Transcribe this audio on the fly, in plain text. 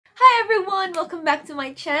everyone, welcome back to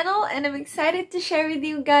my channel, and I'm excited to share with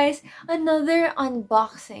you guys another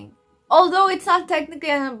unboxing. Although it's not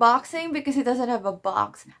technically an unboxing because it doesn't have a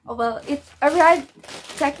box. Well, it arrived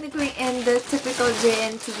technically in the typical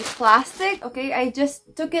JNT plastic. Okay, I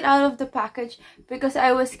just took it out of the package because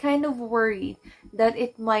I was kind of worried that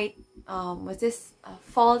it might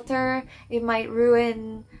falter. It might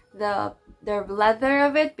ruin the leather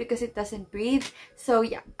of it because it doesn't breathe. So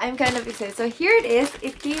yeah, I'm kind of excited. So here it is.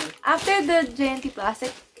 It came after the JNT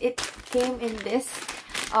plastic. It came in this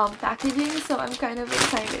packaging, so I'm kind of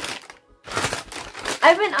excited.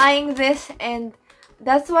 I've been eyeing this, and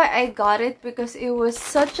that's why I got it, because it was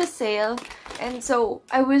such a sale, and so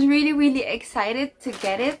I was really excited to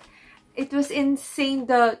get it. It was insane,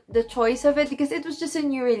 the choice of it, because it was just a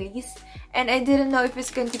new release and I didn't know if it's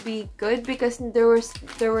going to be good because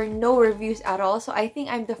there were no reviews at all. So I think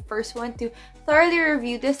I'm the first one to thoroughly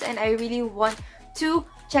review this, and I really want to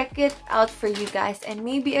check it out for you guys, and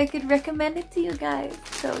maybe I could recommend it to you guys.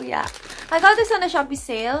 So yeah, I got this on a Shopee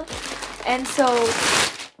sale, and so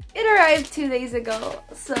it arrived 2 days ago,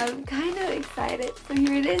 so I'm kind of excited. So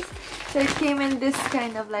here it is. So it came in this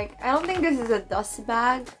kind of like, I don't think this is a dust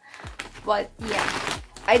bag, but yeah,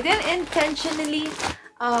 I didn't intentionally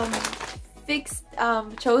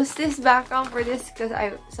chose this background for this because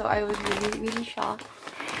I was really shocked.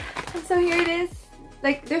 And so here it is.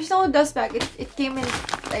 Like, there's no dust bag. It came in,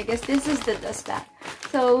 I guess this is the dust bag.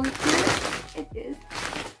 So here it is.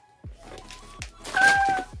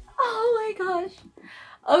 Oh my gosh.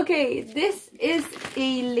 Okay, this is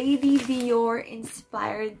a Lady Dior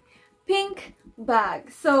inspired pink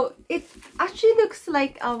bag. So it actually looks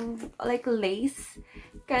like lace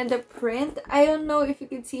kind of print. I don't know if you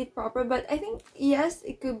can see it proper, but I think yes,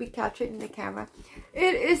 it could be captured in the camera.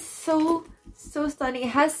 It is so stunning.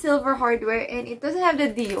 It has silver hardware, and it doesn't have the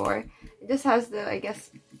Dior. It just has the, I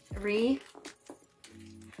guess,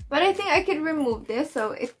 but I think I could remove this,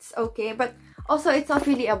 so it's okay. But also, it's not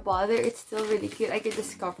really a bother. It's still really cute. I could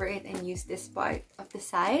just cover it and use this part of the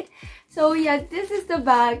side. So yeah, this is the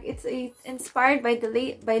bag. It's inspired by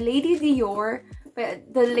Lady Dior, by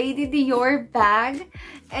the Lady Dior bag,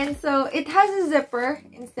 and so it has a zipper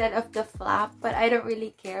instead of the flap, but I don't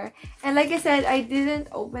really care. And like I said, I didn't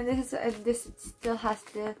open this. This still has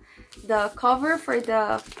the cover for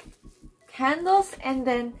the handles, and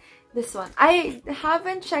then this one. I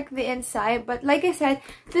haven't checked the inside, but like I said,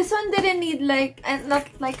 this one didn't need not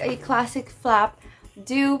like a classic flap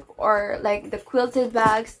dupe or like the quilted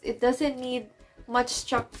bags. It doesn't need much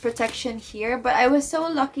struck protection here, but I was so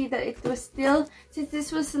lucky that it was still, since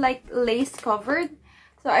this was like lace covered,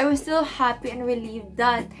 so I was still happy and relieved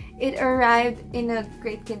that it arrived in a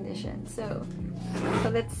great condition. So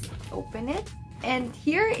let's open it, and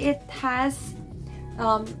here it has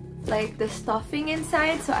like the stuffing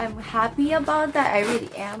inside, so I'm happy about that. I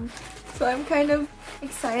really am. So I'm kind of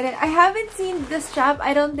excited. I haven't seen the strap.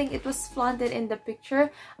 I don't think it was flaunted in the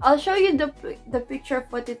picture. I'll show you the picture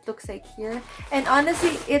of what it looks like here, and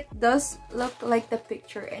honestly it does look like the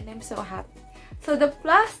picture, and I'm so happy. So the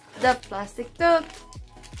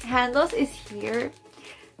handles is here,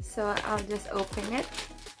 so I'll just open it.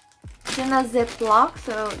 It's in a ziplock,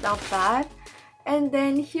 so not bad. And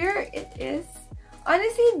then here it is.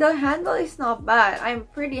 Honestly, the handle is not bad. I'm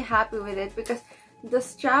pretty happy with it because the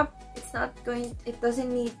strap, it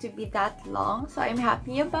doesn't need to be that long, so I'm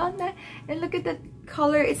happy about that. And look at the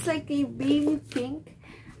color. It's like a baby pink,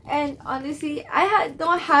 and honestly,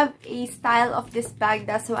 don't have a style of this bag.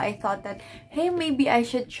 That's why I thought that, hey, maybe I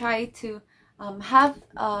should try to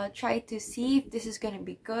try to see if this is gonna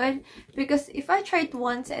be good, because if I try it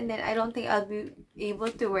once and then I don't think I'll be able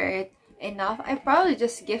to wear it enough, I probably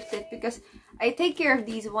just gift it, because I take care of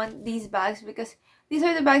these bags, because these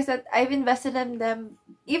are the bags that I've invested in them.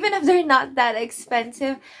 Even if they're not that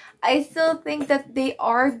expensive, I still think that they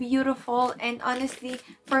are beautiful, and honestly,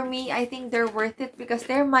 for me, I think they're worth it because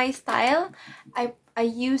they're my style. I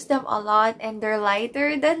use them a lot, and they're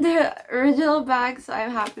lighter than the original bag, so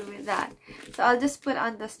I'm happy with that. So I'll just put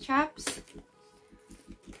on the straps.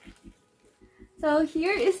 So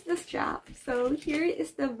here is the strap. So here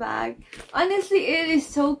is the bag. Honestly, it is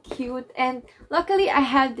so cute, and luckily I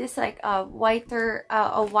have this like a white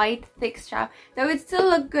thick strap that would still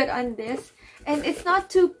look good on this, and it's not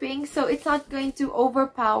too pink, so it's not going to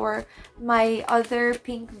overpower my other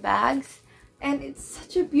pink bags. And it's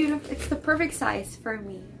such a beautiful, it's the perfect size for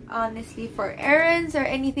me, honestly, for errands or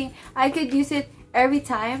anything. I could use it every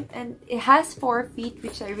time, and it has 4 feet,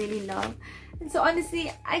 which I really love. And so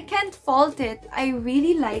honestly, I can't fault it. I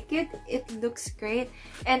really like it. It looks great,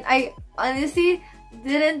 and I honestly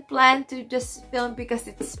didn't plan to just film because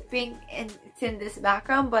it's pink and it's in this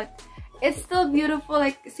background, but it's still beautiful.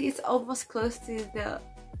 Like, see, it's almost close to the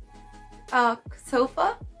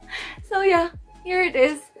sofa. So yeah, here it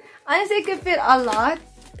is. Honestly, it could fit a lot,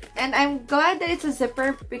 and I'm glad that it's a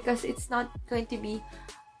zipper because it's not going to be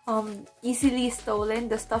easily stolen.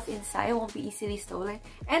 The stuff inside won't be easily stolen.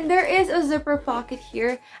 And there is a zipper pocket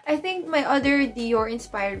here. I think my other Dior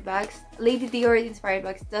inspired bags, Lady Dior inspired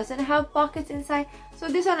bags, doesn't have pockets inside. So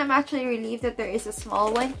this one, I'm actually relieved that there is a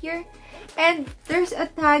small one here. And there's a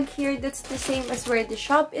tag here that's the same as where the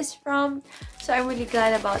shop is from. So I'm really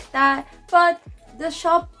glad about that. But the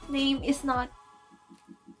shop name is not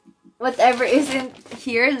whatever isn't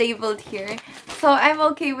here, labeled here. So I'm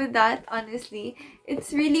okay with that, honestly.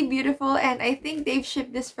 It's really beautiful, and I think they've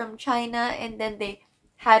shipped this from China and then they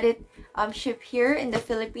had it shipped here in the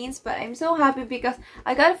Philippines. But I'm so happy because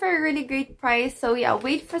I got it for a really great price. So yeah,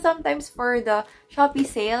 wait for sometimes for the Shopee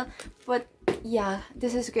sale. But yeah,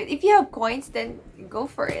 this is great. If you have coins, then go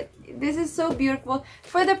for it. This is so beautiful.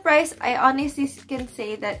 For the price, I honestly can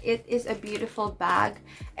say that it is a beautiful bag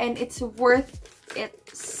and it's worth it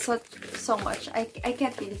so much. I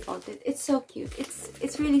can't really fault it. It's so cute.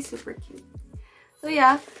 It's really super cute. So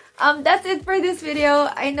yeah, that's it for this video.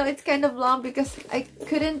 I know it's kind of long because I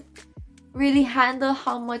couldn't really handle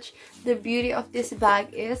how much the beauty of this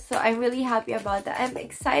bag is. So I'm really happy about that. I'm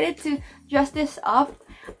excited to dress this up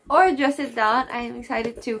or dress it down. I'm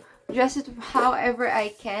excited to dress it however I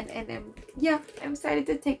can, and I'm excited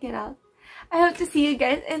to take it out. I hope to see you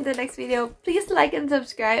guys in the next video. Please like and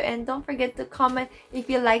subscribe, and don't forget to comment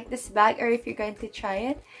if you like this bag or if you're going to try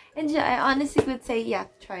it. And yeah, I honestly would say, yeah,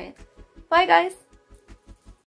 try it. Bye guys!